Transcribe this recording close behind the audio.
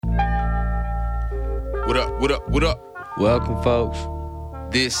What up, what up, what up? Welcome, folks.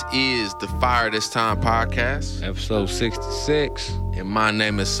 This is the Fire This Time podcast. Episode 66. And my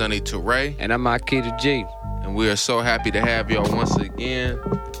name is Sunny Toure. And I'm Ahki G. And we are so happy to have y'all once again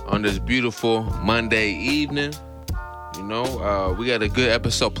on this beautiful Monday evening. You know, we got a good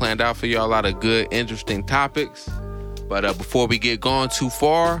episode planned out for y'all. A lot of good, interesting topics. But before we get going too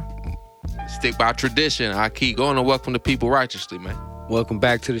far, stick by tradition. I keep going and welcome the people righteously, man. Welcome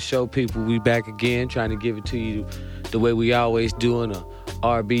back to the show, people. We back again, trying to give it to you the way we always do in a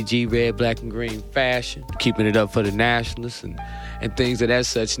RBG, red, black, and green fashion. Keeping it up for the nationalists and things of that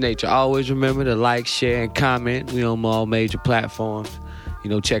such nature. Always remember to like, share, and comment. We on all major platforms. You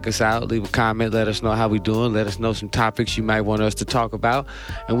know, check us out, leave a comment, let us know how we doing, let us know some topics you might want us to talk about,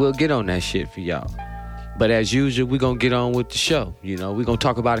 and we'll get on that shit for y'all. But as usual, we're going to get on with the show. You know, we're going to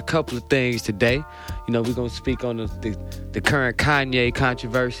talk about a couple of things today. You know, we're going to speak on the current Kanye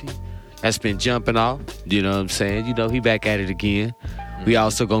controversy that's been jumping off. You know what I'm saying? You know, he back at it again. Mm-hmm. We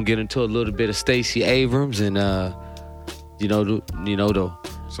also going to get into a little bit of Stacey Abrams and, some of the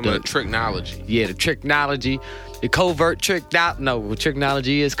tricknology. Yeah, the tricknology. The covert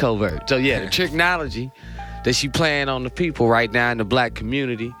tricknology is covert. So, yeah, the tricknology that she playing on the people right now in the black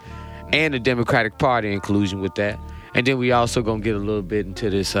community. And the Democratic Party inclusion with that. And then we also going to get a little bit into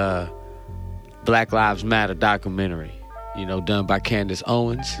this Black Lives Matter documentary, you know, done by Candace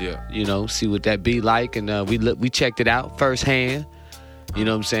Owens. Yeah. You know, see what that be like. And we checked it out firsthand. You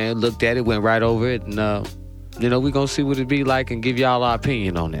know what I'm saying? Looked at it, went right over it. And, you know, we're going to see what it be like and give y'all our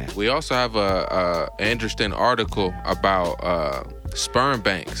opinion on that. We also have an interesting article about sperm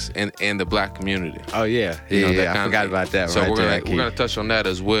banks in the black community. Oh, yeah. I forgot about that. So we're going to touch on that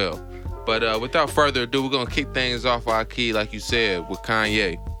as well. But without further ado, we're going to kick things off, Ahki, like you said, with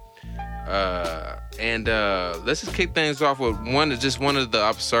Kanye. And let's just kick things off with one of the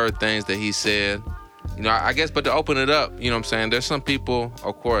absurd things that he said. You know, I guess, but to open it up, you know what I'm saying? There's some people,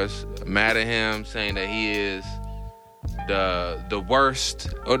 of course, mad at him, saying that he is the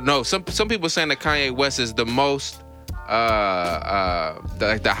worst. Or no, some people saying that Kanye West is the most,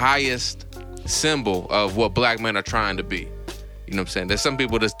 the highest symbol of what black men are trying to be. You know what I'm saying? There's some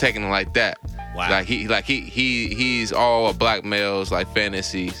people that's taking it like that. Wow. He's all a black male's like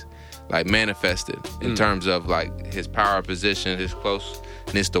fantasies, like manifested in terms of like his power position, his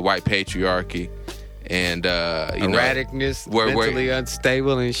closeness to white patriarchy, and erraticness, mentally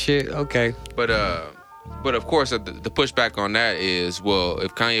unstable and shit. Okay. But of course the pushback on that is, well,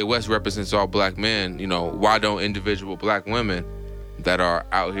 if Kanye West represents all black men, you know, why don't individual black women that are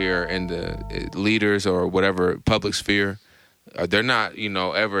out here in the leaders or whatever public sphere, they're not, you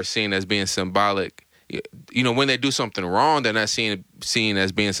know, ever seen as being symbolic. You know, when they do something wrong, they're not seen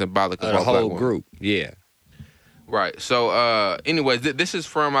as being symbolic of the whole group. Yeah. Right. So, anyways, this is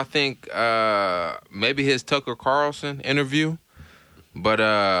from, I think, maybe his Tucker Carlson interview. But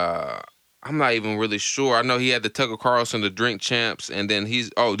I'm not even really sure. I know he had the Tucker Carlson, the Drink Champs, and then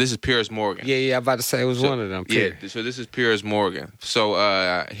this is Piers Morgan. Yeah, I'm about to say it was one of them. Yeah, so this is Piers Morgan.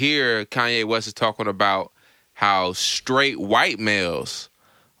 So here, Kanye West is talking about how straight white males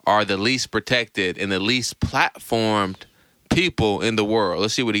are the least protected and the least platformed people in the world.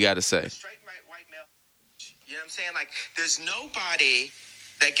 Let's see what he got to say. Straight white male. You know what I'm saying? Like, there's nobody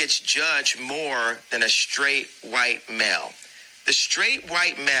that gets judged more than a straight white male. The straight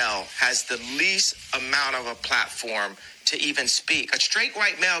white male has the least amount of a platform to even speak. A straight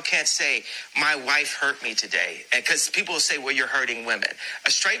white male can't say, my wife hurt me today. And because people will say, well, you're hurting women.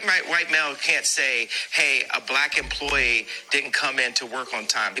 A straight white male can't say, hey, a black employee didn't come in to work on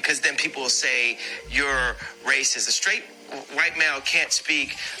time, because then people will say you're racist. A straight white male can't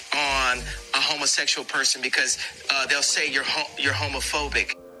speak on a homosexual person because they'll say you're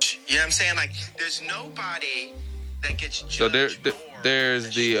homophobic. You know what I'm saying? Like, there's nobody that gets judged. So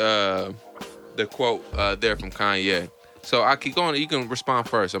there's the quote there from Kanye. So I keep going. You can respond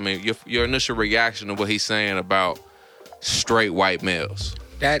first. I mean, your initial reaction to what he's saying about straight white males.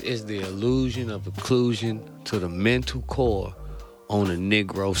 That is the illusion of inclusion to the mental core on a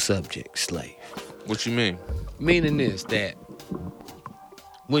Negro subject slave. What you mean? Meaning this, that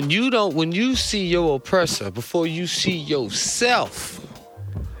when you see your oppressor before you see yourself,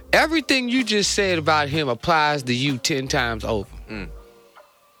 everything you just said about him applies to you 10 times over.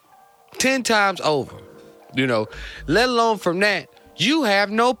 10 times over. You know, let alone from that, you have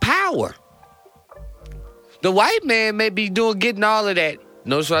no power. The white man may be getting all of that.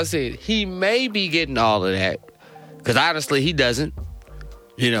 Notice what I said. He may be getting all of that. Because honestly, he doesn't.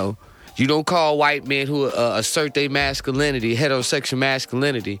 You know, you don't call white men who assert their masculinity, heterosexual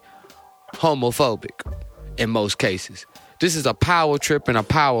masculinity, homophobic in most cases. This is a power trip and a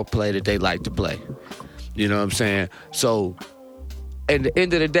power play that they like to play. You know what I'm saying? So, at the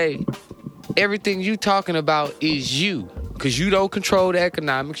end of the day, everything you talking about is you. Because you don't control the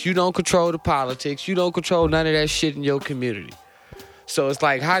economics. You don't control the politics. You don't control none of that shit in your community. So it's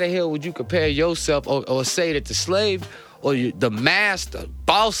like, how the hell would you compare yourself or say that the slave or the master,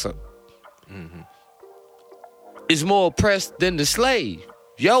 bossa, is more oppressed than the slave?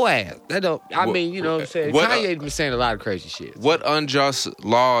 Your ass. That don't. I mean, you know what I'm saying? Kanye been saying a lot of crazy shit. What unjust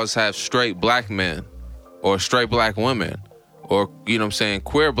laws have straight black men or straight black women or, you know what I'm saying,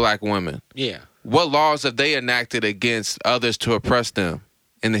 queer black women? Yeah. What laws have they enacted against others to oppress them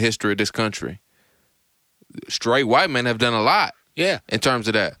in the history of this country? Straight white men have done a lot. Yeah. In terms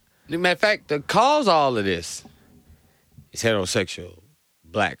of that. Matter of fact, the cause of all of this is heterosexual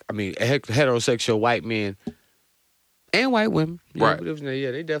heterosexual white men and white women. Right.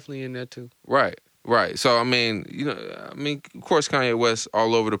 Yeah, they definitely in there too. Right. So, I mean, of course, Kanye West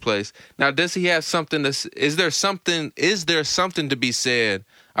all over the place. Now, does he have something is there something to be said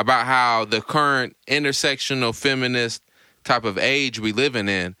about how the current intersectional feminist type of age we living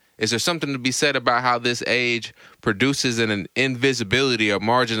in, is there something to be said about how this age produces an invisibility or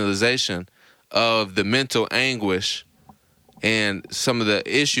marginalization of the mental anguish and some of the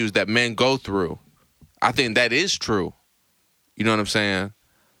issues that men go through? I think that is true. You know what I'm saying?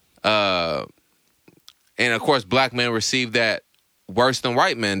 And of course, black men receive that worse than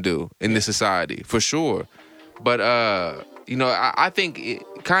white men do in this society, for sure. But, I think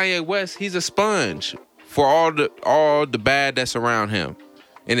Kanye West, he's a sponge for all the bad that's around him,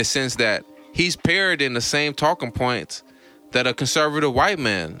 in the sense that he's parroting the same talking points that a conservative white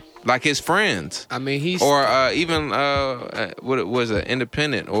man, like his friends. I mean, even what was it,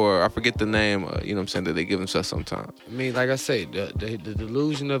 independent, or I forget the name, you know what I'm saying, that they give themselves sometimes. I mean, like I say, the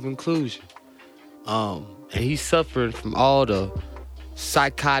delusion of inclusion. And he's suffering from all the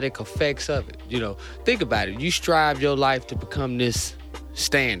psychotic effects of it. You know, think about it. You strive your life to become this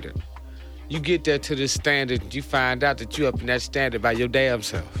standard. You get there to this standard, you find out that you up in that standard by your damn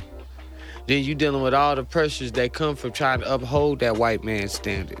self. Then you dealing with all the pressures that come from trying to uphold that white man's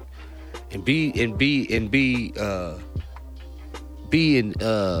standard, and be in you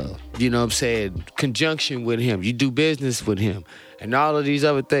know what I'm saying, conjunction with him. You do business with him, and all of these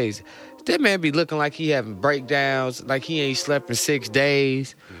other things. That man be looking like he having breakdowns, like he ain't slept in 6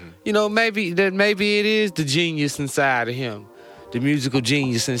 days. Mm-hmm. You know, maybe it is the genius inside of him, the musical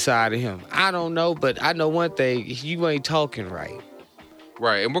genius inside of him. I don't know, but I know one thing: you ain't talking right.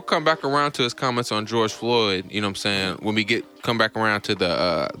 Right, and we'll come back around to his comments on George Floyd, you know what I'm saying, when we come back around to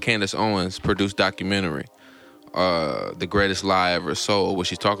the Candace Owens produced documentary, The Greatest Lie Ever Sold, where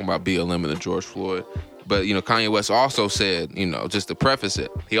she's talking about BLM and George Floyd. But, you know, Kanye West also said, you know, just to preface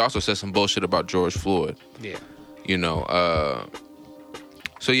it, he also said some bullshit about George Floyd. Yeah. You know,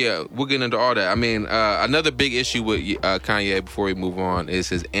 so yeah, we'll get into all that. I mean, another big issue with Kanye, before we move on, is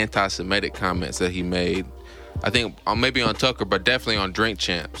his anti-Semitic comments that he made. I think maybe on Tucker, but definitely on Drink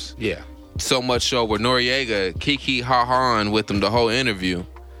Champs. Yeah. So much so where Noriega kiki ha-haing with him the whole interview,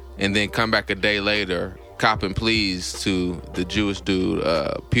 and then come back a day later, cop and please to the Jewish dude,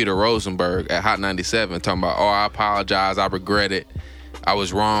 Peter Rosenberg at Hot 97, talking about, I apologize, I regret it. I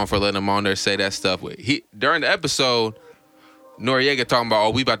was wrong for letting him on there say that stuff. During the episode, Noriega talking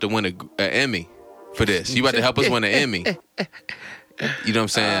about, we about to win an Emmy for this. You about to help us win an Emmy. You know what I'm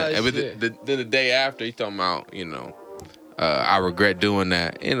saying? And then the day after, he talking about, you know, I regret doing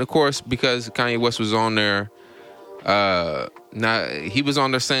that. And of course, because Kanye West was on there, he was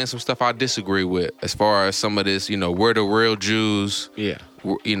on there saying some stuff I disagree with, as far as some of this, you know, we're the real Jews. Yeah.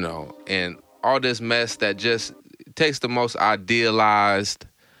 You know, and all this mess that just takes the most idealized,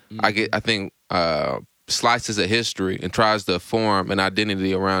 I think, slices of history and tries to form an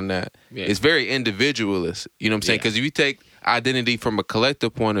identity around that. Yeah. It's very individualist. You know what I'm saying? Because if you take identity from a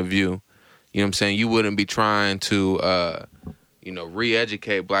collective point of view, you know what I'm saying, you wouldn't be trying to, you know,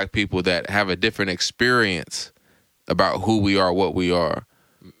 re-educate black people that have a different experience about who we are, what we are.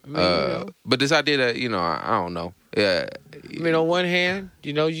 But this idea that, you know, I don't know. Yeah. I mean, on one hand,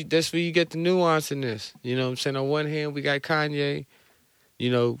 you know, that's where you get the nuance in this. You know what I'm saying? On one hand, we got Kanye, you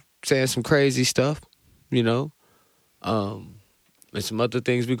know, saying some crazy stuff, you know, and some other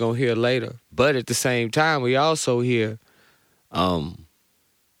things we're going to hear later. But at the same time, we also hear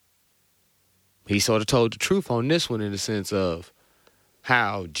he sort of told the truth on this one, in the sense of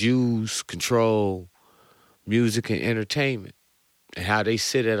how Jews control music and entertainment, and how they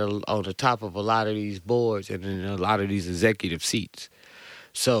sit on the top of a lot of these boards and in a lot of these executive seats.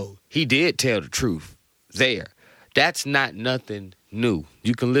 So he did tell the truth there. That's not nothing new.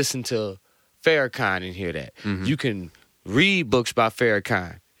 You can listen to Farrakhan and hear that. Mm-hmm. You can read books by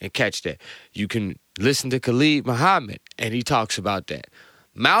Farrakhan and catch that. You can listen to Khalid Muhammad, and he talks about that.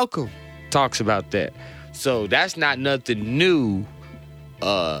 Malcolm talks about that. So that's not nothing new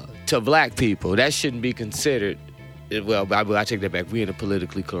to black people. That shouldn't be considered. Well, I take that back. We're in a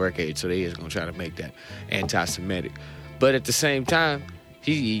politically correct age, so they is gonna try to make that anti-Semitic. But at the same time,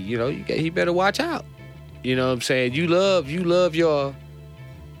 he better watch out. You know what I'm saying? You love the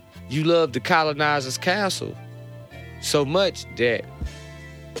colonizer's castle so much that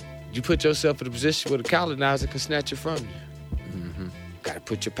you put yourself in a position where the colonizer can snatch it from you. Mm-hmm. Got to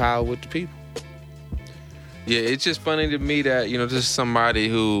put your power with the people. Yeah, it's just funny to me that, this is somebody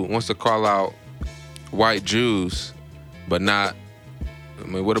who wants to call out white Jews, but not,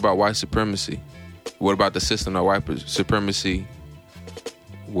 what about white supremacy? What about the system that white supremacy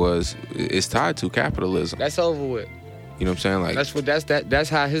is tied to? Capitalism. That's over with. You know what I'm saying? That's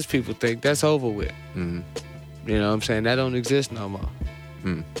how his people think. That's over with. Mm-hmm. You know what I'm saying? That don't exist no more.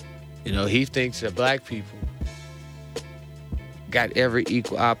 Mm. He thinks that black people got every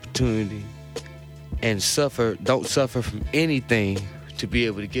equal opportunity and don't suffer from anything to be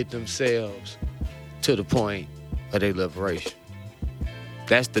able to get themselves to the point of their liberation.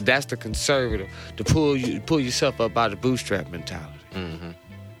 That's the conservative, to pull yourself up by the bootstrap mentality. Mm-hmm.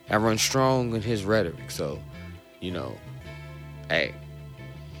 That runs strong in his rhetoric. So, hey.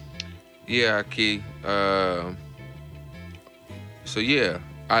 Yeah, Key. So yeah,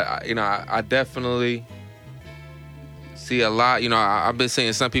 I definitely see a lot. I've been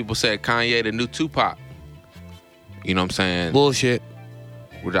seeing some people say Kanye the new Tupac. You know what I'm saying? Bullshit.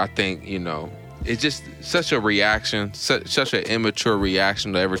 Which I think, it's just such a reaction, such an immature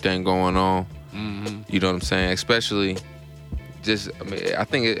reaction to everything going on. Mm-hmm. You know what I'm saying? Especially I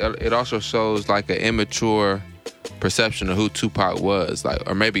think it also shows like an immature perception of who Tupac was,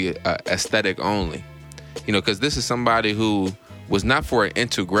 or maybe aesthetic only. Because this is somebody who was not for an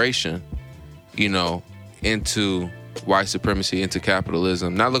integration, into white supremacy, into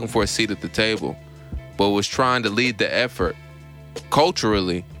capitalism, not looking for a seat at the table, but was trying to lead the effort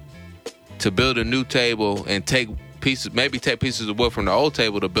culturally to build a new table and take pieces of wood from the old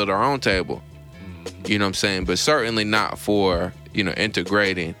table to build our own table. You know what I'm saying? But certainly not for,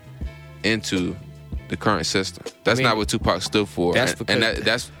 integrating into the current system. That's not what Tupac stood for.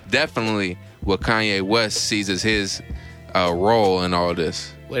 That's definitely what Kanye West sees as his role in all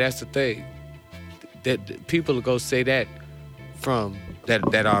this. Well, that's the thing. That people are gonna say that from that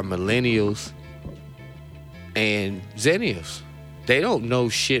are millennials and zennials. They don't know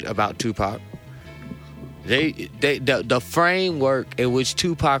shit about Tupac. The framework in which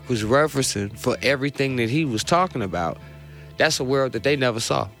Tupac was referencing for everything that he was talking about, that's a world that they never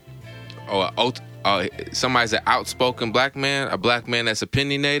saw. Somebody's an outspoken black man, a black man that's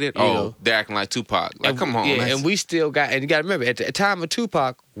opinionated. They're acting like Tupac. Like, come on. Yeah, and we still got, and you got to remember, at the time of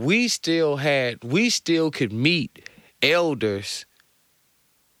Tupac, we still could meet elders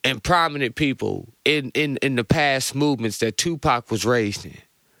and prominent people in the past movements that Tupac was raised in.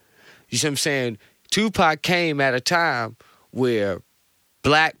 You see what I'm saying? Tupac came at a time where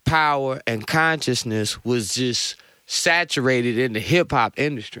black power and consciousness was just saturated in the hip-hop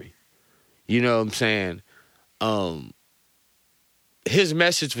industry. You know what I'm saying? His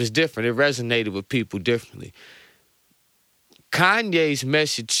message was different. It resonated with people differently. Kanye's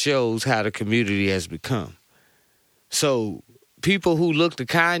message shows how the community has become. So people who look to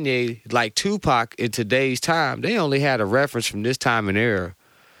Kanye like Tupac in today's time, they only had a reference from this time and era.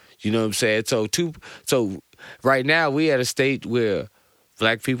 You know what I'm saying? So right now we at a state where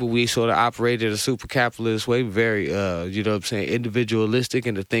black people, we sort of operate in a super capitalist way, very, you know what I'm saying, individualistic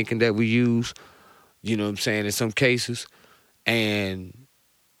in the thinking that we use, you know what I'm saying, in some cases. And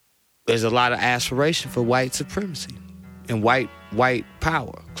there's a lot of aspiration for white supremacy and white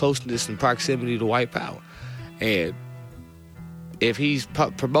power, closeness and proximity to white power. And if he's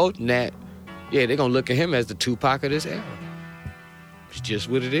promoting that, yeah, they're going to look at him as the Tupac of this era. It's just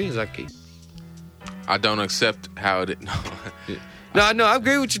what it is, I don't accept how it... No, I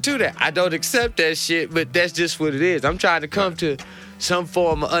agree with you too that I don't accept that shit, but that's just what it is. I'm trying to come to some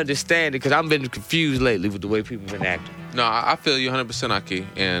form of understanding because I've been confused lately with the way people have been acting. No, I feel you 100%, Ahki.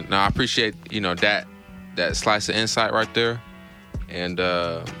 And I appreciate, that slice of insight right there. And,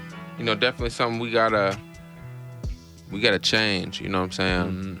 definitely something we gotta change, you know what I'm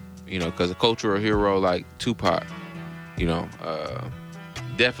saying? Mm-hmm. Because a cultural hero like Tupac,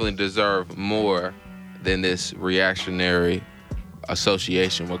 definitely deserve more than this reactionary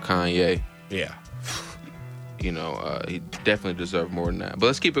association with Kanye. Yeah. He definitely deserved more than that. But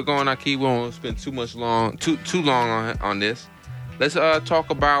let's keep it going, Ahki. We won't spend too long on this. Let's talk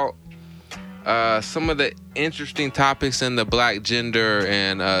about some of the interesting topics in the black gender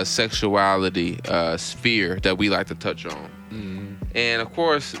and sexuality sphere that we like to touch on. Mm-hmm. And of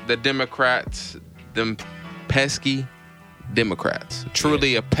course, the Democrats, them pesky Democrats,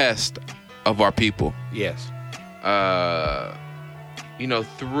 truly a pest of our people. Yes.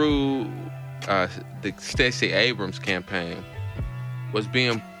 Through the Stacey Abrams campaign was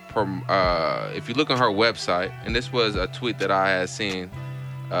being, if you look on her website, and this was a tweet that I had seen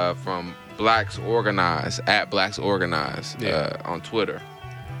from Blacks Organize, at Blacks Organize on Twitter.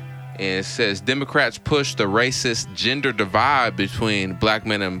 And it says, Democrats push the racist gender divide between black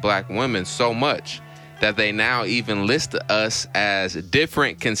men and black women so much that they now even list us as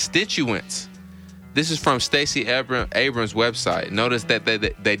different constituents. This is from Stacey Abrams' website. Notice that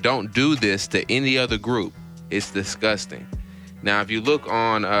they don't do this to any other group. It's disgusting. Now, if you look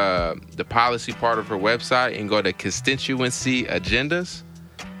on the policy part of her website and go to constituency agendas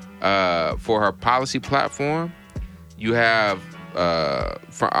for her policy platform, you have,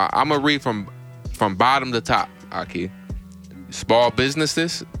 I'm going to read from bottom to top, Ahki. Small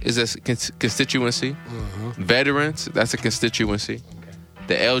businesses is a constituency. Mm-hmm. Veterans, that's a constituency. Okay.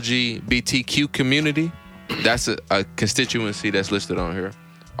 The LGBTQ community, that's a constituency that's listed on here.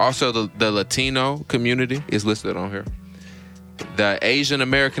 Also, the Latino community is listed on here. The Asian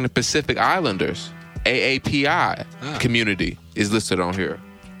American and Pacific Islanders, AAPI community is listed on here.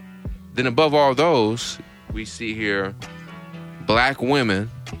 Then above all those, we see here black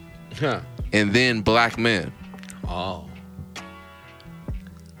women and then black men. Oh.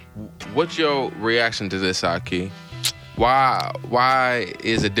 What's your reaction to this, Ahki? Why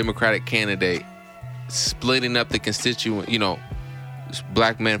is a Democratic candidate splitting up the constituent,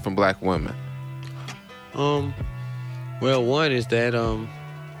 black men from black women? Well, one is that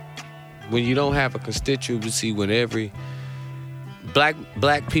when you don't have a constituency, when every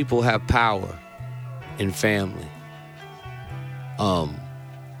black people have power in family,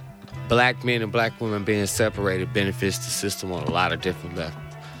 black men and black women being separated benefits the system on a lot of different levels.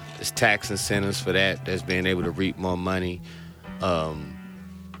 There's tax incentives for that. There's being able to reap more money,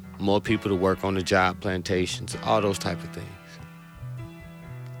 more people to work on the job plantations, all those type of things.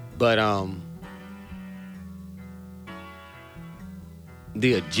 But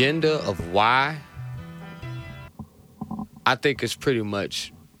the agenda of why, I think it's pretty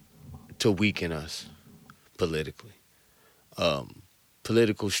much to weaken us politically.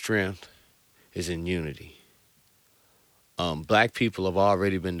 Political strength is in unity. Black people have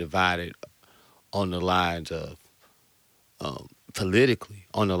already been divided on the lines of, politically,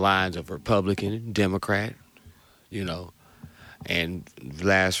 on the lines of Republican and Democrat, and the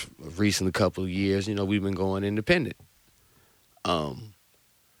last recent couple of years, we've been going independent.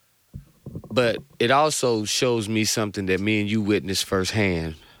 But it also shows me something that me and you witnessed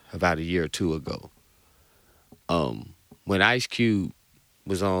firsthand about a year or two ago. When Ice Cube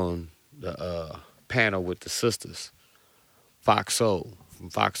was on the panel with the sisters, Fox Soul,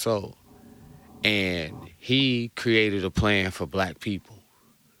 and he created a plan for black people.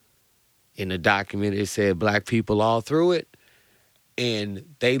 In the document, it said black people all through it, and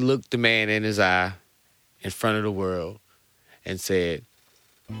they looked the man in his eye in front of the world and said,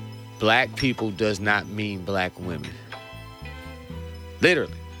 black people does not mean black women.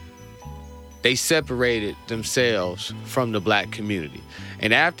 Literally. They separated themselves from the black community.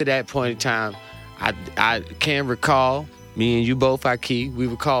 And after that point in time, I can recall, me and you both, Ahki, we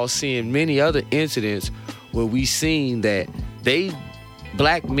recall seeing many other incidents where we seen that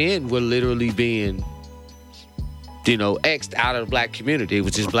black men were literally being, X'd out of the black community. It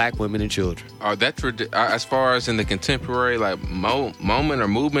was just black women and children. As far as in the contemporary moment or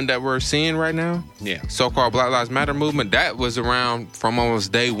movement that we're seeing right now, so-called Black Lives Matter movement, that was around from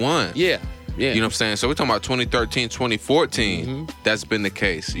almost day one. Yeah. You know what I'm saying? So we're talking about 2013, 2014. That's been the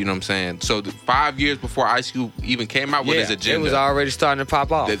case. You know what I'm saying? So 5 years before Ice Cube even came out with his agenda, it was already starting to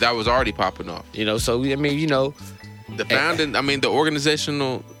pop off. That was already popping off. So I mean, the founding, the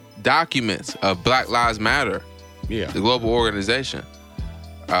organizational documents of Black Lives Matter. Yeah. The global organization,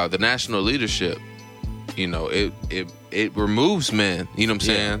 the national leadership, it removes men, you know what I'm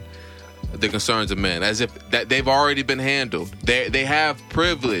saying? The concerns of men, as if that they've already been handled. They have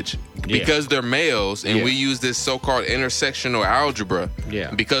privilege because they're males, and we use this so-called intersectional algebra.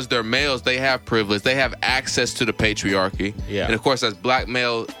 Yeah. Because they're males, they have privilege. They have access to the patriarchy. Yeah. And of course, as black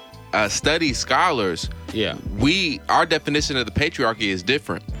male study scholars, our definition of the patriarchy is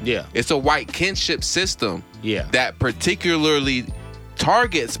different. Yeah. It's a white kinship system that particularly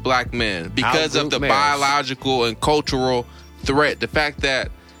targets black men because of the biological and cultural threat. The fact that,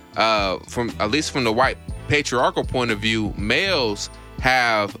 from at least from the white patriarchal point of view, males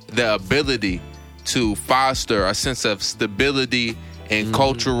have the ability to foster a sense of stability and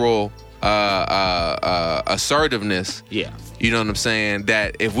cultural assertiveness. Yeah. You know what I'm saying?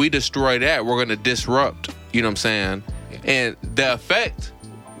 That if we destroy that, we're going to disrupt, you know what I'm saying? Yeah. And the effect,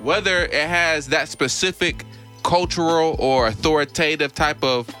 whether it has that specific cultural or authoritative type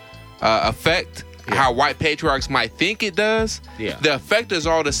of effect, how white patriarchs might think it does, the effect is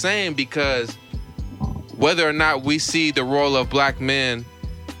all the same, because whether or not we see the role of black men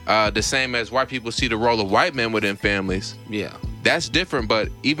the same as white people see the role of white men within families, that's different. But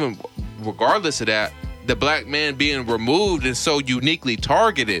even regardless of that, the black man being removed and so uniquely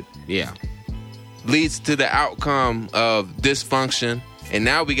targeted leads to the outcome of dysfunction. And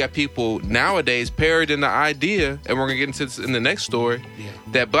now we got people nowadays parroting the idea, and we're going to get into this in the next story,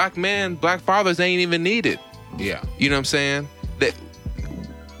 that black fathers ain't even needed. Yeah. You know what I'm saying? That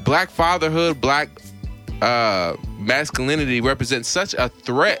black fatherhood, black masculinity represents such a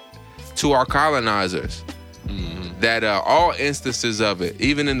threat to our colonizers that all instances of it,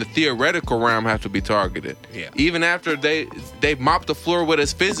 even in the theoretical realm, have to be targeted. Yeah. Even after they mopped the floor with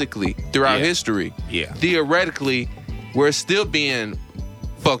us physically throughout history, theoretically, we're still being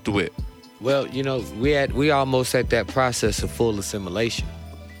fucked with. Well, you know, we almost at that process of full assimilation.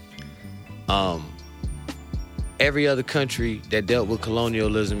 Every other country that dealt with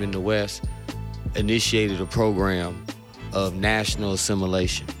colonialism in the West initiated a program of national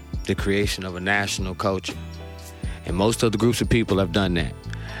assimilation, the creation of a national culture. And most of the groups of people have done that.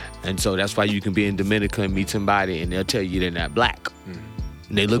 And so that's why you can be in Dominica and meet somebody and they'll tell you they're not black.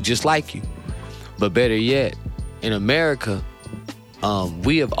 And they look just like you. But better yet, in America,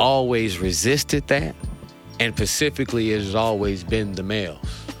 we have always resisted that. And specifically, it has always been the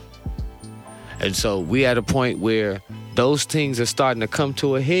males. And so we at a point where those things are starting to come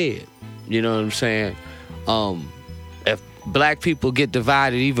to a head. You know what I'm saying? If black people get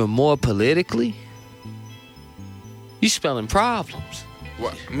divided even more politically, you're spelling problems.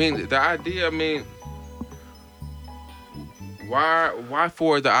 Well, I mean, the idea, why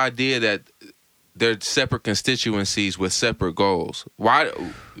for the idea that they're separate constituencies with separate goals? Why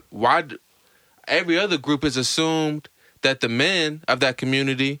every other group is assumed that the men of that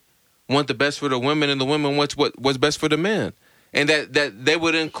community want the best for the women and the women want what's best for the men. And that they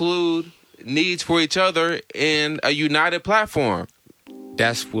would include needs for each other in a united platform.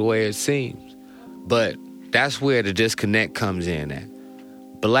 That's the way it seems. But that's where the disconnect comes in at.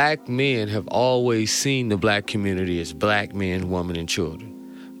 Black men have always seen the black community as black men, woman, and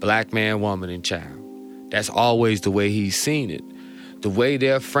children. Black man, woman, and child. That's always the way he's seen it. The way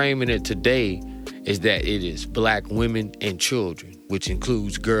they're framing it today is that it is black women and children, which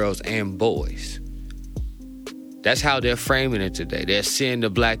includes girls and boys. That's how they're framing it today. They're seeing the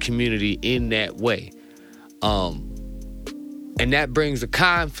black community in that way. And that brings a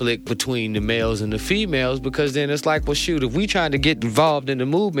conflict between the males and the females, because then it's like, well, shoot, if we trying to get involved in the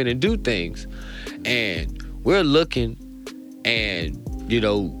movement and do things, and we're looking and, you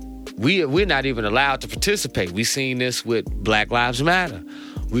know, we're not even allowed to participate. We seen this with Black Lives Matter.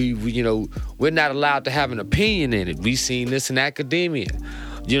 We we're not allowed to have an opinion in it. We seen this in academia.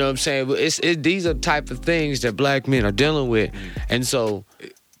 You know what I'm saying? These are the type of things that black men are dealing with. And so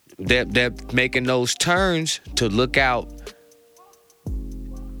they're making those turns to look out.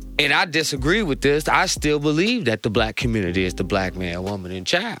 And I disagree with this. I still believe that the black community is the black man, woman, and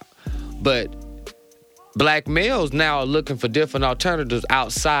child. But black males now are looking for different alternatives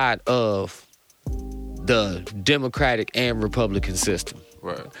outside of the Democratic and Republican system.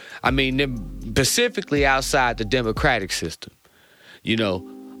 Right. I mean, specifically outside the Democratic system. You know,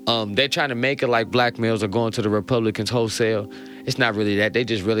 they're trying to make it like black males are going to the Republicans wholesale. It's not really that. They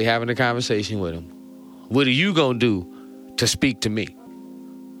just really having a conversation with them. What are you going to do to speak to me?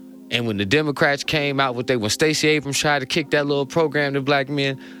 And when the Democrats came out with when Stacey Abrams tried to kick that little program to black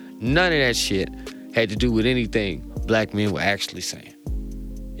men, none of that shit had to do with anything black men were actually saying.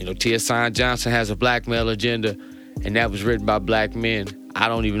 You know, Tia Sign Johnson has a black male agenda, and that was written by black men. I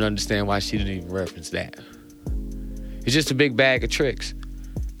don't even understand why she didn't even reference that. It's just a big bag of tricks.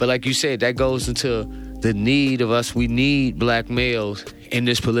 But like you said, that goes into the need of us. We need black males in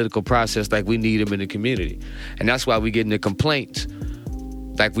this political process like we need them in the community. And that's why we get into complaints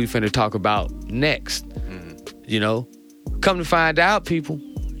like we finna talk about next. You know? Come to find out, people,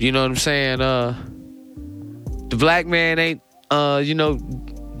 you know what I'm saying? The black man ain't,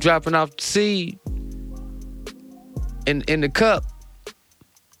 dropping off the seed in the cup.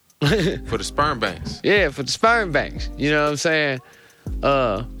 For the sperm banks. Yeah, for the sperm banks. You know what I'm saying?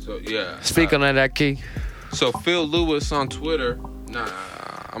 So, yeah. Speak on that, Ahki. So, Phil Lewis on Twitter.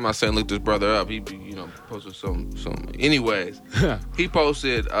 I'm not saying look this brother up. He posted some. Anyways, he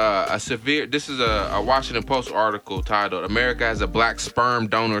posted a severe. This is a Washington Post article titled "America has a black sperm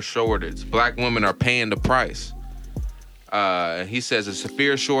donor shortage. Black women are paying the price." He says a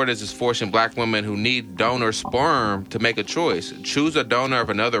severe shortage is forcing black women who need donor sperm to make a choice: choose a donor of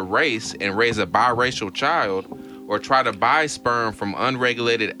another race and raise a biracial child, or try to buy sperm from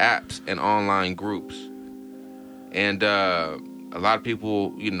unregulated apps and online groups. And a lot of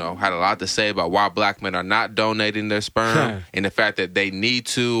people, had a lot to say about why black men are not donating their sperm and the fact that they need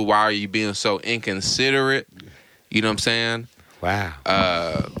to. Why are you being so inconsiderate? You know what I'm saying? Wow.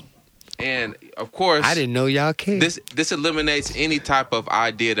 And of course, I didn't know y'all cared. This eliminates any type of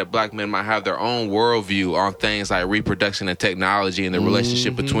idea that black men might have their own worldview on things like reproduction and technology and the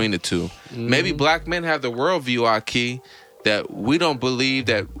relationship between the two. Maybe black men have the worldview, Ahki, that we don't believe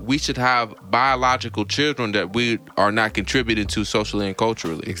that we should have biological children that we are not contributing to socially and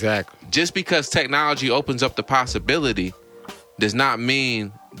culturally. Exactly. Just because technology opens up the possibility does not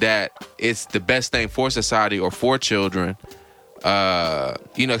mean that it's the best thing for society or for children.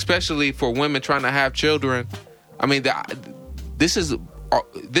 Especially for women trying to have children. I mean, this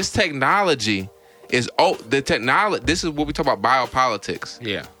technology is this is what we talk about, biopolitics.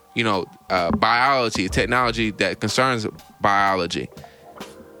 Yeah. Biology, technology that concerns biology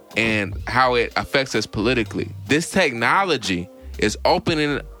and how it affects us politically. This technology is helping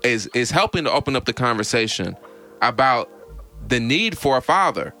to open up the conversation about the need for a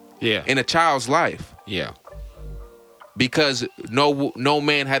father in a child's life. Yeah. Because no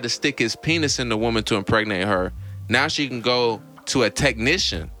man had to stick his penis in the woman to impregnate her. Now she can go to a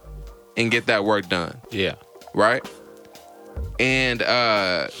technician and get that work done. Yeah. Right? And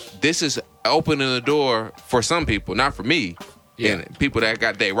this is opening the door for some people, not for me, and people that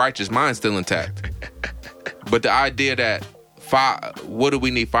got their righteous mind still intact. But the idea that what do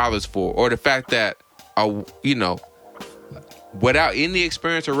we need fathers for? Or the fact that, without any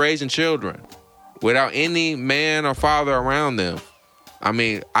experience of raising children, without any man or father around them, I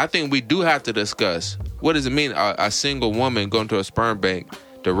mean, I think we do have to discuss, what does it mean a single woman going to a sperm bank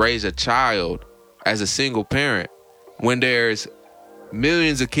to raise a child as a single parent when there's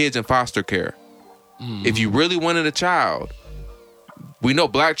millions of kids in foster care? If you really wanted a child, we know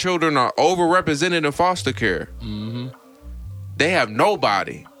black children are overrepresented in foster care. They have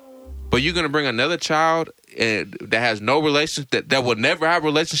nobody. But you're going to bring another child that has no relationship, that will never have a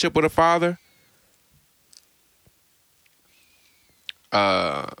relationship with a father?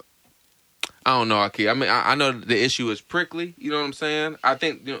 I don't know, Ahki. I mean, I know the issue is prickly. You know what I'm saying? I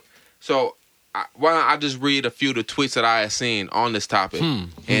think, so why don't I just read a few of the tweets that I have seen on this topic,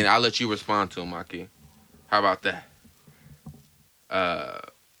 and I'll let you respond to them, Ahki. How about that?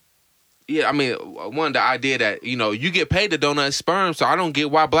 Yeah, I mean, one, the idea that, you get paid to donate sperm, so I don't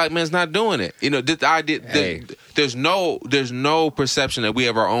get why black men's not doing it. This idea, there's no perception that we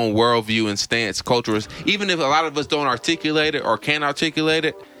have our own worldview and stance, cultures. Even if a lot of us don't articulate it or can't articulate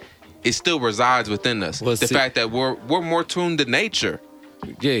it, it still resides within us. Well, the fact that we're more tuned to nature.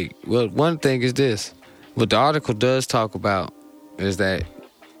 Yeah, well, one thing is this. What the article does talk about is that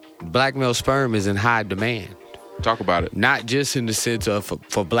black male sperm is in high demand. Talk about it. Not just in the sense of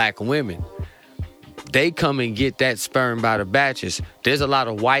for black women. They come and get that sperm by the batches. There's a lot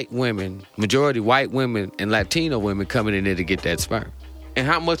of white women, majority white women and Latino women coming in there to get that sperm. And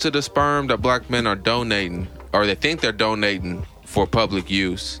how much of the sperm that black men are donating, or they think they're donating for public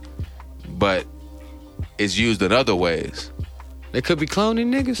use, but is used in other ways? They could be cloning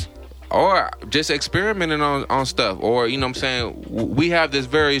niggas. Or just experimenting on stuff. Or, you know what I'm saying, we have this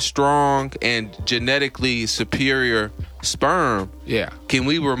very strong and genetically superior sperm. Yeah. Can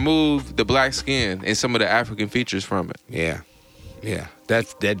we remove the black skin and some of the African features from it? Yeah. Yeah.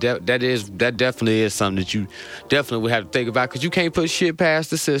 That definitely is something that you definitely would have to think about, because you can't put shit past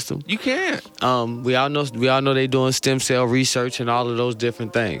the system. You can't. We all know they doing stem cell research and all of those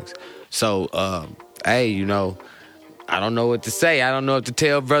different things. So, hey, I don't know what to say. I don't know if to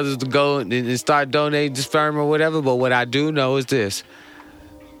tell brothers to go and start donating the sperm or whatever, but what I do know is this.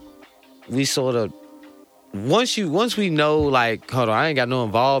 We sort of, once we know, like, hold on, I ain't got no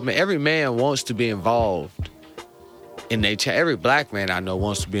involvement. Every man wants to be involved in their child. Every black man I know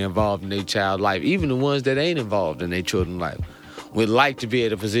wants to be involved in their child life. Even the ones that ain't involved in their children's life would like to be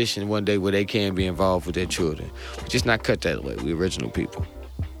at a position one day where they can be involved with their children. But just not cut that way. We original people.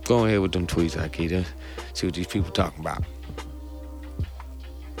 Go ahead with them tweets, Ahki. See what these people talking about.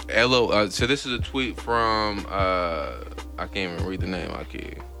 So this is a tweet from I can't even read the name,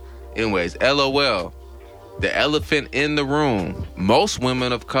 Ahki. Anyways, LOL. The elephant in the room. Most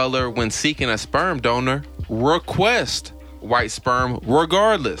women of color, when seeking a sperm donor, request white sperm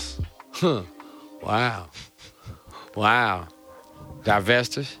regardless. Huh. Wow.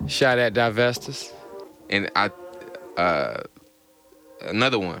 Divestors. Shout at divestors. And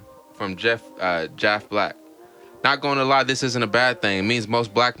another one from Jeff Black. Not going to lie, this isn't a bad thing. It means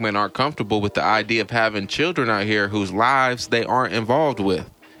most black men aren't comfortable with the idea of having children out here whose lives they aren't involved with.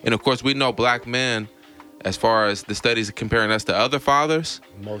 And of course, we know black men, as far as the studies comparing us to other fathers,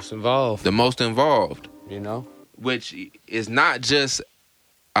 The most involved. You know? Which is not just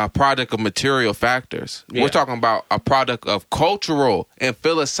a product of material factors. Yeah. We're talking about a product of cultural and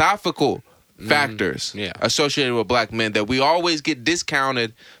philosophical factors associated with black men that we always get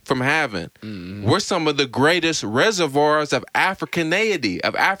discounted from having. We're some of the greatest reservoirs of Africaneity,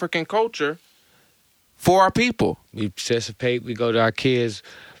 of African culture for our people. We participate. We go to our kids'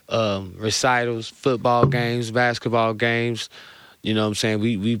 recitals, football games, basketball games. You know what I'm saying?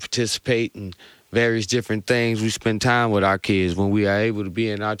 We participate in various different things. We spend time with our kids when we are able to be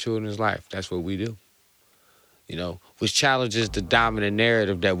in our children's life. That's what we do. You know, which challenges the dominant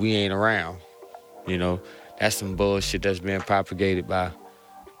narrative that we ain't around. You know, that's some bullshit that's been propagated by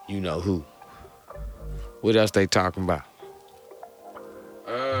you know who. What else they talking about?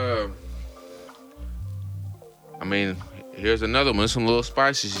 I mean, here's another one. Some little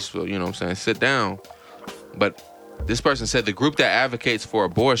spicy. You know what I'm saying? Sit down. But this person said the group that advocates for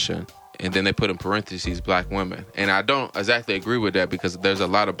abortion, and then they put in parentheses black women. And I don't exactly agree with that because there's a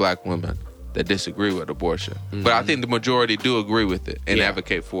lot of black women that disagree with abortion. But I think the majority do agree with it and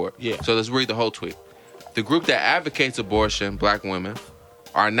advocate for it. Yeah. So let's read the whole tweet. The group that advocates abortion, black women,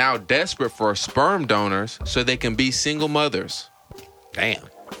 are now desperate for sperm donors so they can be single mothers. Damn.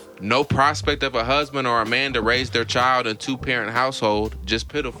 No prospect of a husband or a man to raise their child in two-parent household, just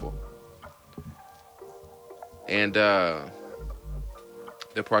pitiful. And there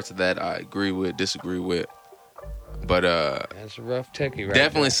are parts of that I agree with, disagree with. But that's a rough techie right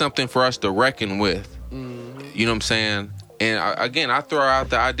definitely there. something for us to reckon with. You know what I'm saying? And again, I throw out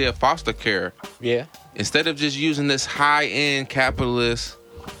the idea of foster care. Yeah. Instead of just using this high-end capitalist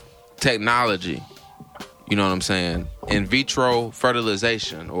technology, you know what I'm saying? In vitro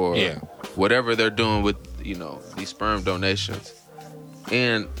fertilization or whatever they're doing with, you know, these sperm donations.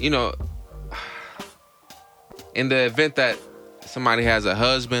 And, you know, in the event that somebody has a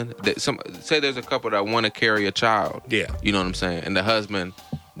husband, say there's a couple that want to carry a child. Yeah. You know what I'm saying? And the husband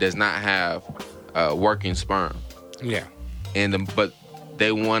does not have working sperm. Yeah. But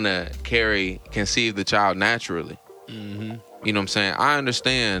they want to conceive the child naturally. You know what I'm saying? I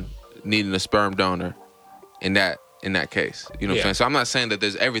understand needing a sperm donor in that case. You know what I'm saying? So I'm not saying that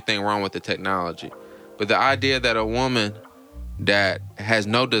there's everything wrong with the technology. But the idea that a woman that has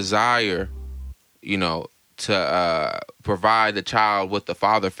no desire, you know, to provide the child with the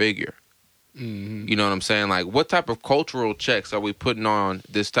father figure. You know what I'm saying? Like, what type of cultural checks are we putting on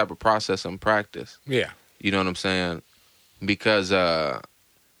this type of process and practice? Yeah. You know what I'm saying? Because,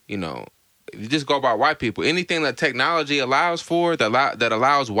 you know, if you just go by white people, anything that technology allows for, that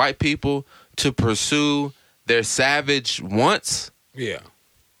allows white people to pursue their savage wants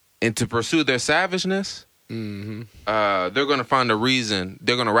and to pursue their savageness, they're going to find a reason.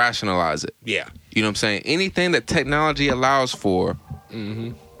 They're going to rationalize it. Yeah. You know what I'm saying? Anything that technology allows for,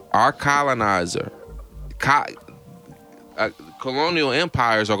 our colonizer, colonial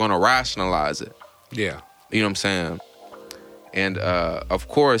empires are going to rationalize it. Yeah. You know what I'm saying? And, of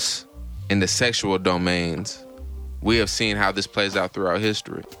course, in the sexual domains, we have seen how this plays out throughout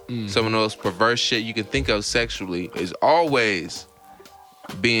history. Some of those perverse shit you can think of sexually is always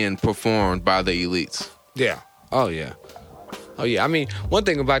being performed by the elites. Yeah. Oh, yeah. Oh, yeah. I mean, one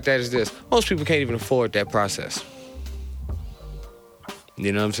thing about that is this. Most people can't even afford that process.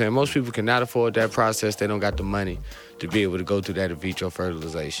 You know what I'm saying? Most people cannot afford that process. They don't got the money to be able to go through that in vitro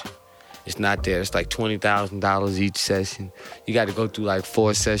fertilization. It's not there. It's like $20,000 each session. You got to go through like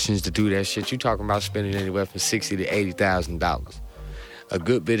 4 sessions to do that shit. You're talking about spending anywhere from $60,000 to $80,000. A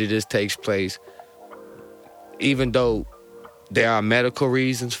good bit of this takes place, even though there are medical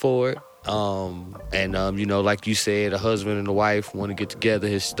reasons for it. You know, like you said, a husband and a wife want to get together.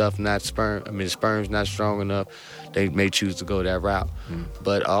 His sperm's not strong enough. They may choose to go that route.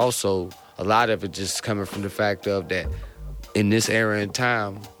 But also, a lot of it just coming from the fact of that in this era and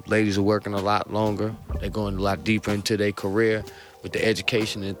time, ladies are working a lot longer. They're going a lot deeper into their career with the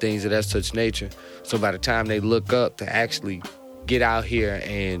education and things of that such nature. So by the time they look up to actually get out here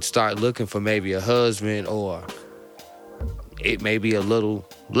and start looking for maybe a husband, or it may be a little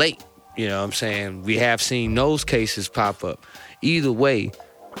late. You know what I'm saying? We have seen those cases pop up. Either way,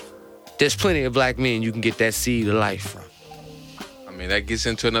 there's plenty of black men you can get that seed of life from. I mean, that gets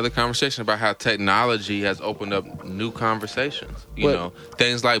into another conversation about how technology has opened up new conversations. You know,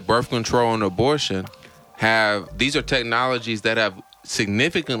 things like birth control and abortion these are technologies that have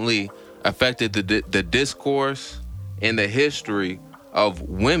significantly affected the discourse and the history of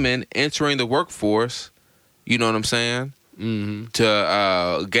women entering the workforce. You know what I'm saying? Mm-hmm.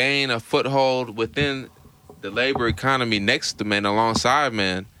 To gain a foothold within the labor economy next to men, alongside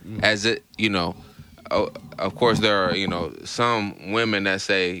men, as it, you know. Of course, there are, you know, some women that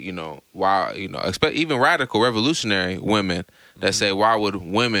say, you know, why, you know, even radical revolutionary women that say, why would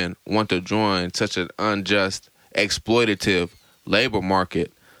women want to join such an unjust, exploitative labor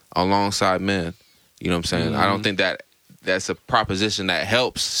market alongside men? You know what I'm saying? I don't think that's a proposition that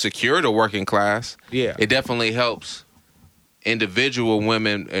helps secure the working class. Yeah. It definitely helps individual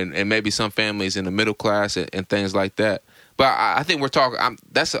women and maybe some families in the middle class and things like that. But I think we're talking,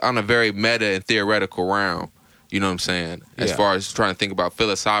 that's on a very meta and theoretical realm, you know what I'm saying? As far as trying to think about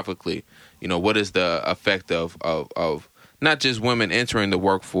philosophically, you know, what is the effect of not just women entering the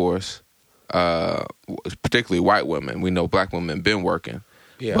workforce, particularly white women. We know black women been working.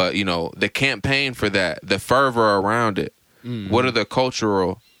 Yeah. But, you know, the campaign for that, the fervor around it, what are the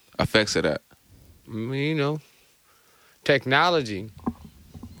cultural effects of that? I mean, you know, technology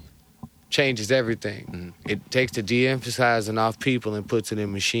changes everything. It takes the de-emphasizing off people and puts it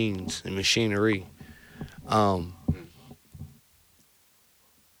in machines and machinery.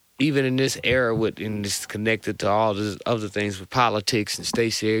 Even in this era, and it's connected to all this other things with politics and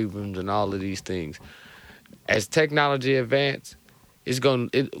Stacey Abrams and all of these things. As technology advances, it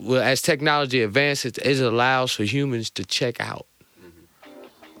allows for humans to check out.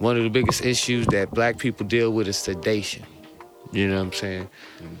 One of the biggest issues that black people deal with is sedation. You know what I'm saying?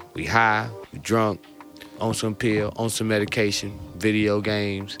 We high, we drunk, on some pill, on some medication, video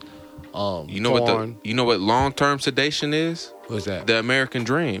games, porn. You know what long-term sedation is? What's that? The American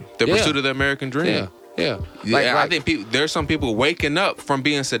dream. The pursuit of the American dream. Yeah. I think there's some people waking up from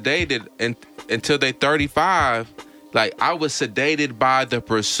being sedated until they're 35. Like, I was sedated by the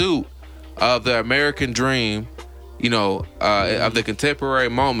pursuit of the American dream, you know, of the contemporary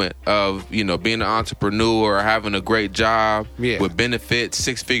moment of, you know, being an entrepreneur or having a great job with benefits,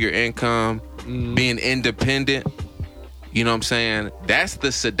 6-figure income, being independent. You know what I'm saying? That's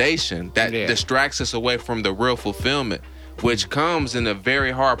the sedation that distracts us away from the real fulfillment, which comes in a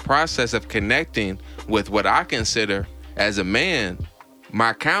very hard process of connecting with what I consider as a man,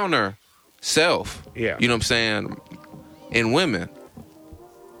 my counter self. Yeah. You know what I'm saying? In women.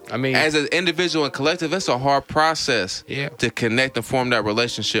 I mean, as an individual and collective, it's a hard process to connect and form that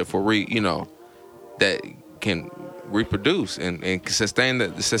relationship for that can reproduce and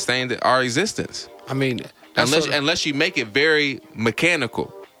sustain our existence. I mean, unless you make it very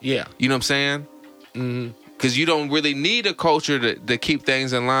mechanical. Yeah. You know what I'm saying? Mm-hmm. Because you don't really need a culture to keep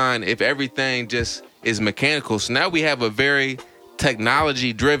things in line if everything just is mechanical. So now we have a very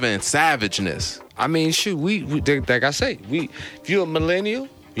technology-driven savageness. I mean, shoot, we like I say, if you're a millennial,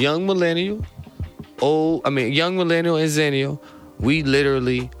 young millennial and zennial, we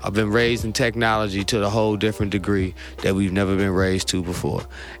literally have been raised in technology to a whole different degree that we've never been raised to before.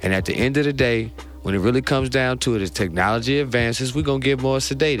 And at the end of the day, when it really comes down to it, as technology advances, we're going to get more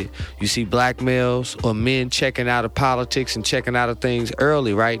sedated. You see black males or men checking out of politics and checking out of things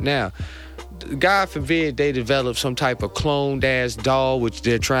early right now. God forbid they develop some type of cloned-ass doll, which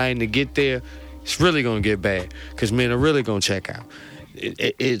they're trying to get there. It's really going to get bad because men are really going to check out.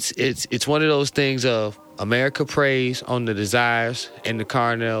 It's one of those things of America preys on the desires and the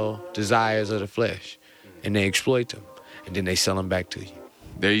carnal desires of the flesh, and they exploit them, and then they sell them back to you.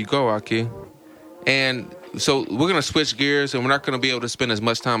 There you go, Ahki. And so we're going to switch gears, and we're not going to be able to spend as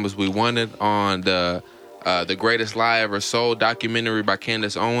much time as we wanted on the Greatest Lie Ever Sold documentary by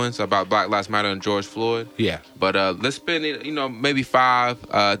Candace Owens about Black Lives Matter and George Floyd. Yeah. But let's spend, maybe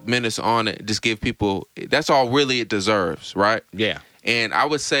 5 minutes on it. Just give people, that's all really it deserves, right? Yeah. And I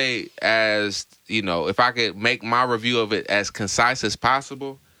would say, as, if I could make my review of it as concise as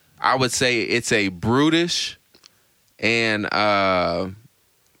possible, I would say it's a brutish and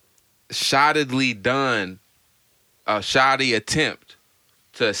shoddily done, a shoddy attempt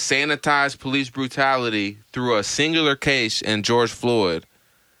to sanitize police brutality through a singular case in George Floyd,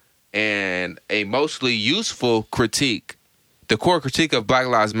 and a mostly useful critique. The core critique of Black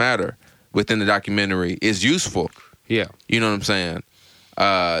Lives Matter within the documentary is useful. Yeah. You know what I'm saying?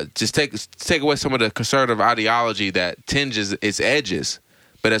 Just take away some of the conservative ideology that tinges its edges.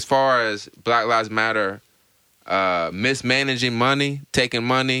 But as far as Black Lives Matter mismanaging money, taking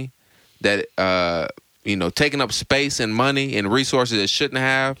money that taking up space and money and resources it shouldn't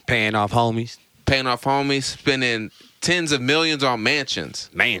have. Paying off homies, spending tens of millions on mansions.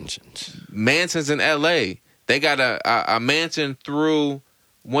 Mansions in L.A. They got a mansion through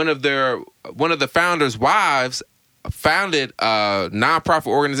one of the founders' wives founded a nonprofit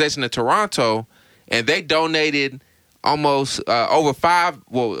organization in Toronto, and they donated almost over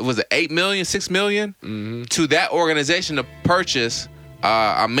 $8 million, $6 million to that organization to purchase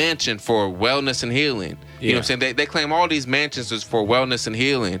a mansion for wellness and healing. You know what I'm saying? They claim all these mansions is for wellness and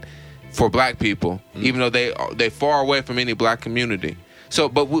healing for black people, even though they far away from any black community. So,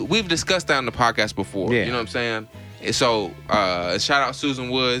 but we've discussed that on the podcast before. You know what I'm saying? So, shout out Susan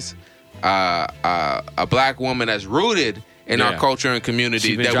Woods, a black woman that's rooted in our culture and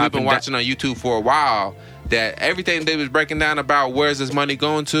community that we've been watching on YouTube for a while. That everything they was breaking down about where's this money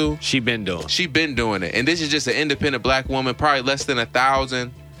going to, she been doing it. And this is just an independent black woman, probably less than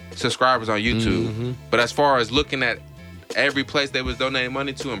 1,000 subscribers on YouTube. But as far as looking at every place they was donating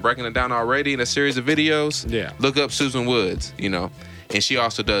money to and breaking it down already in a series of videos, look up Susan Woods, you know. And she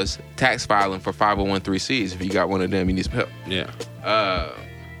also does tax filing for 501(c)(3)s. If you got one of them, you need some help.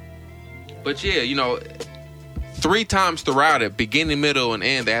 But yeah, you know, 3 times throughout it, beginning, middle, and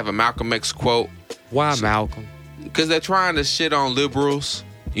end, they have a Malcolm X quote. Why Malcolm? Because they're trying to shit on liberals.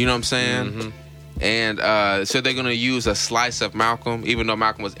 You know what I'm saying? And so they're going to use a slice of Malcolm, even though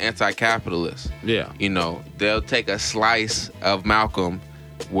Malcolm was anti-capitalist. You know, they'll take a slice of Malcolm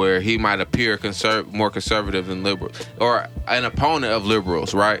where he might appear more conservative than liberal, or an opponent of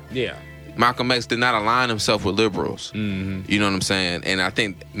liberals, right? Malcolm X did not align himself with liberals. You know what I'm saying? And I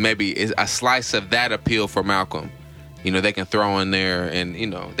think maybe it's a slice of that appeal for Malcolm. You know, they can throw in there, and you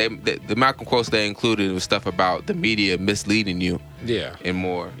know, the Malcolm quotes they included was stuff about the media misleading you, and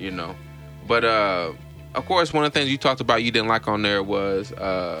more. You know, but of course, one of the things you talked about you didn't like on there was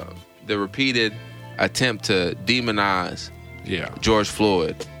the repeated attempt to demonize George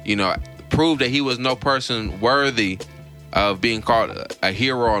Floyd. You know, prove that he was no person worthy of being called a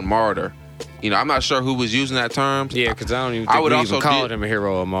hero and martyr. You know, I'm not sure who was using that term. Because I don't even think we even called him a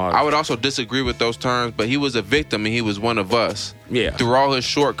hero or martyr. I would also disagree with those terms, but he was a victim and he was one of us. Through all his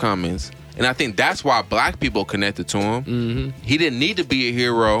shortcomings. And I think that's why black people connected to him. He didn't need to be a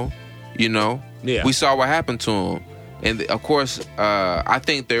hero, you know. We saw what happened to him. And of course, I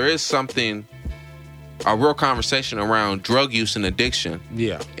think there is a real conversation around drug use and addiction.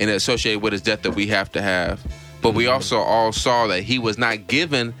 And associated with his death that we have to have. But we also all saw that he was not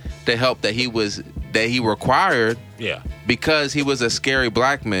given the help that he required. Because he was a scary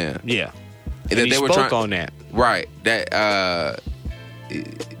black man. And that he spoke on that. Right. That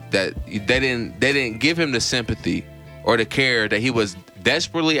they didn't give him the sympathy or the care that he was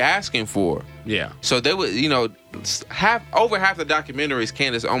desperately asking for. So they would, you know, over half the documentary is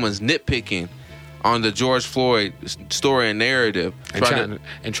Candace Owens nitpicking on the George Floyd story and narrative.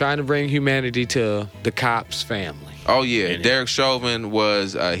 And trying to bring humanity to the cops' family. Oh, yeah. Derek Chauvin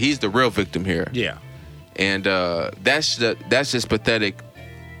was, he's the real victim here. And that's just pathetic,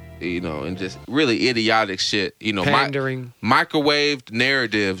 you know, and just really idiotic shit. You know, pandering. Microwaved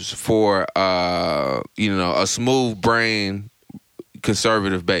narratives for, you know, a smooth brain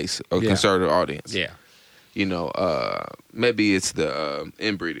conservative base or conservative audience. You know, maybe it's the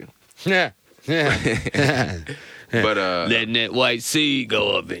inbreeding. But letting that white seed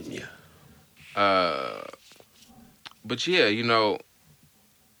go up in you. But yeah, you know,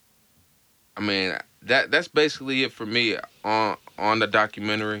 I mean, that's basically it for me on the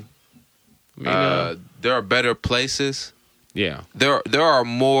documentary. There are better places. There are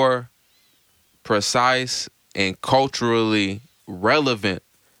more precise and culturally relevant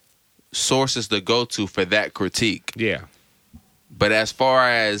sources to go to for that critique. But as far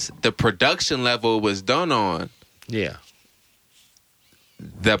as the production level it was done on,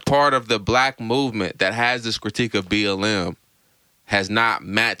 the part of the black movement that has this critique of BLM has not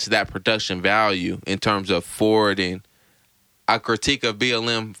matched that production value in terms of forwarding a critique of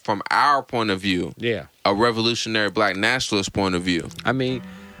BLM from our point of view. A revolutionary black nationalist point of view. I mean,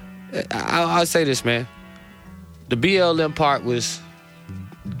 I'll say this, man. The BLM part was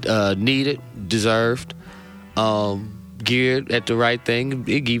needed, deserved, geared at the right thing.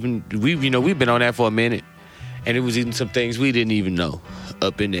 We've been on that for a minute, and it was even some things we didn't even know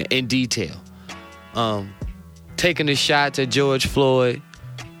up in there in detail. Taking the shots at George Floyd,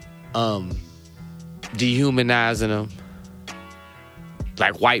 dehumanizing him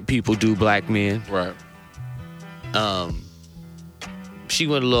like white people do black men. Right. She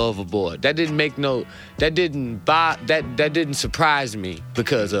went a little overboard. That didn't surprise me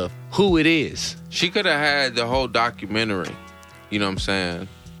because of who it is. She could have had the whole documentary, you know what I'm saying,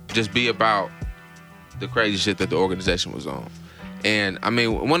 just be about the crazy shit that the organization was on. And I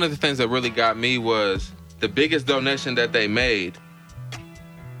mean, one of the things that really got me was the biggest donation that they made,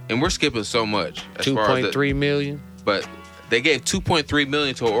 and we're skipping so much. $2.3 million. But they gave $2.3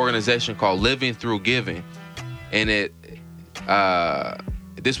 million to an organization called Living Through Giving, and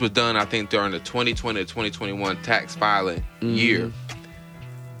this was done, I think, during the 2020 to 2021 tax filing year.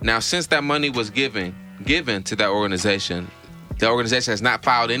 Now, since that money was given to that organization, the organization has not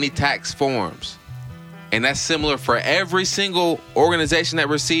filed any tax forms. And that's similar for every single organization that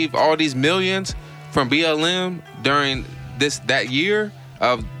received all these millions from BLM during that year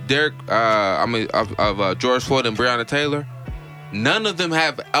of George Floyd and Breonna Taylor. None of them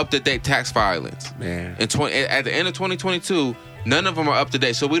have up-to-date tax filings. Man. At the end of 2022, none of them are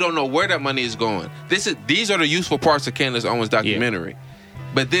up-to-date. So we don't know where that money is going. These are the useful parts of Candace Owens' documentary. Yeah.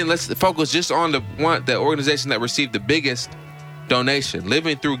 But then let's focus just on the organization that received the biggest donation,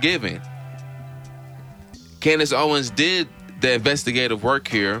 Living Through Giving. Candace Owens did the investigative work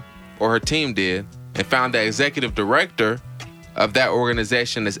here, or her team did, and found the executive director of that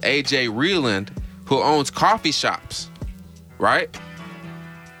organization is A.J. Reeland, who owns coffee shops, right?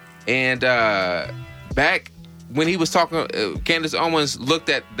 And back when he was talking, Candace Owens looked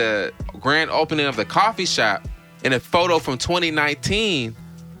at the grand opening of the coffee shop, and a photo from 2019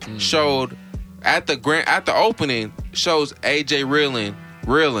 showed at the opening shows A.J.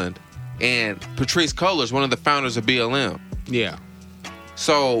 Reeland and Patrice Cullors, one of the founders of BLM. Yeah.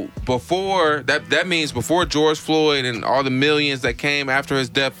 So before that means before George Floyd and all the millions that came after his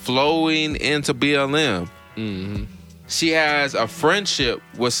death flowing into BLM, she has a friendship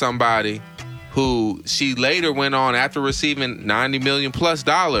with somebody who she later went on, after receiving $90 million plus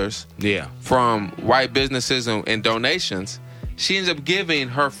from white businesses and donations, she ends up giving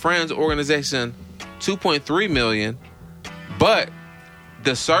her friend's organization $2.3 million, but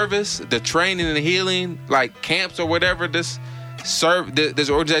the service, the training and healing, like camps or whatever this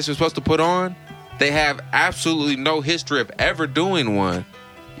organization was supposed to put on, they have absolutely no history of ever doing one,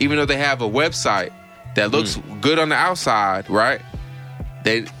 even though they have a website that looks good on the outside, right?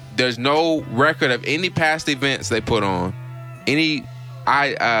 There's no record of any past events they put on, any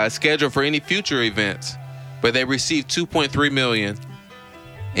schedule for any future events, but they received $2.3 million,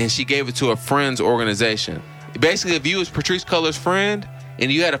 and she gave it to a friend's organization. Basically, if you was Patrice Cullors' friend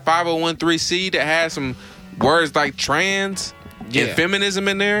and you had a 501c that had some words like trans and feminism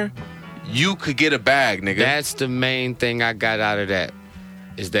in there, you could get a bag, nigga. That's the main thing I got out of that,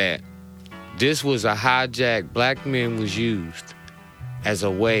 is that this was a hijack. Black men was used as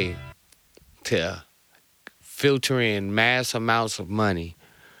a way to filter in mass amounts of money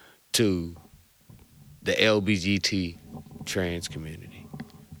to the LGBT trans community,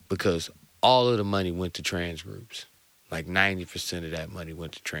 because all of the money went to trans groups. Like 90% of that money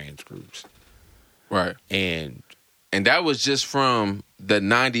went to trans groups. Right. And that was just from the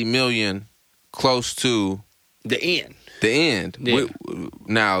 90 million close to the end. Yeah.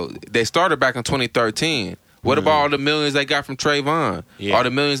 Now, they started back in 2013. What about all the millions they got from Trayvon? Yeah. All the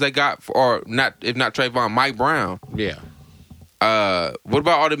millions they got, if not Trayvon, Mike Brown. Yeah. What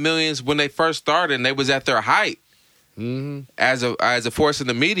about all the millions when they first started and they was at their height as a force in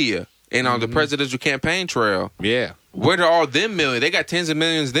the media and on the presidential campaign trail? Yeah. Where did all them millions? They got tens of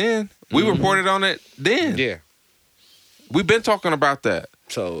millions then. We reported on it then. Yeah. We've been talking about that.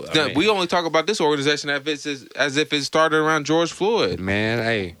 So we only talk about this organization as if it started around George Floyd. Man,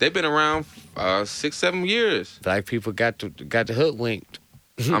 hey, they've been around 6-7 years. Black people got the hoodwinked.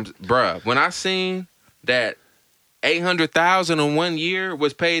 Bruh, when I seen that $800,000 in 1 year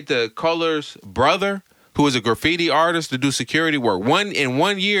was paid to Cullors' brother, who is a graffiti artist, to do security work. In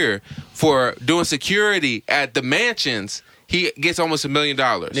 1 year for doing security at the mansions, he gets almost $1 million.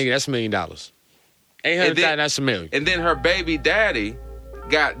 Nigga, that's $1 million. $800,000, that's $1 million. And then her baby daddy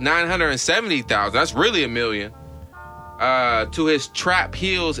got $970,000. That's really $1 million. To his Trap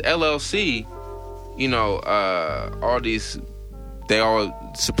Heals LLC, they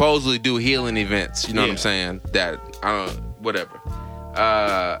all supposedly do healing events. You know what I'm saying? Whatever.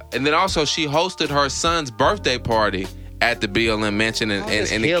 And then also she hosted her son's birthday party at the BLM mansion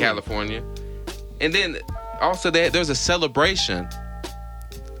in California. And then also there's a celebration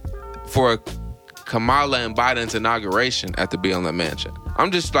for Kamala and Biden's inauguration at the BLM mansion.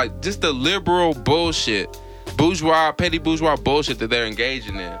 I'm just the liberal bullshit, petty bourgeois bullshit that they're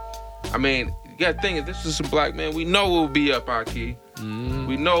engaging in. I mean, you gotta think, if this was some black men, we know it would be up, Ahki.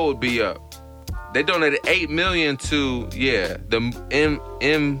 We know it would be up. They donated $8 million to the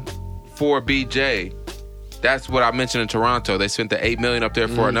M4BJ. That's what I mentioned in Toronto. They spent the $8 million up there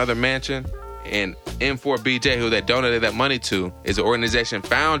for another mansion. And M4BJ, who they donated that money to, is an organization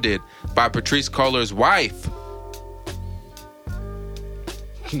founded by Patrice Cullors' wife.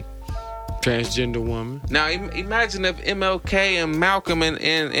 Transgender woman. Now imagine if MLK and Malcolm and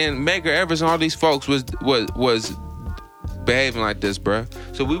Medgar Evers and all these folks was behaving like this, bruh.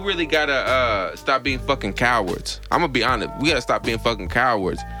 So we really gotta stop being fucking cowards. I'm gonna be honest. We gotta stop being fucking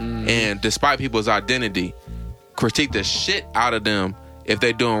cowards. And despite people's identity, critique the shit out of them if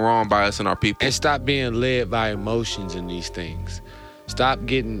they're doing wrong by us and our people. And stop being led by emotions in these things. Stop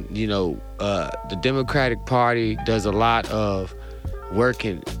getting, the Democratic Party does a lot of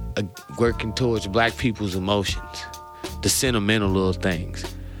working towards black people's emotions, the sentimental little things.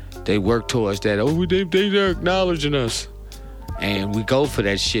 They work towards that. Oh, they're acknowledging us. And we go for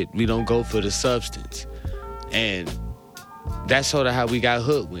that shit. We don't go for the substance. And that's sort of how we got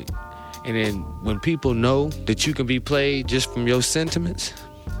hoodwinked. And then when people know that you can be played just from your sentiments,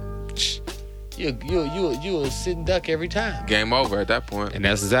 you're a sitting duck every time. Game over at that point. And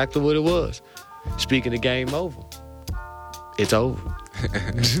that's exactly what it was. Speaking of game over, it's over.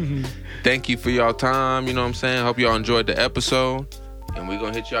 Thank you for y'all time. You know what I'm saying? Hope y'all enjoyed the episode. And we're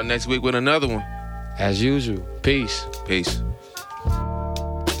going to hit y'all next week with another one. As usual. Peace. Peace.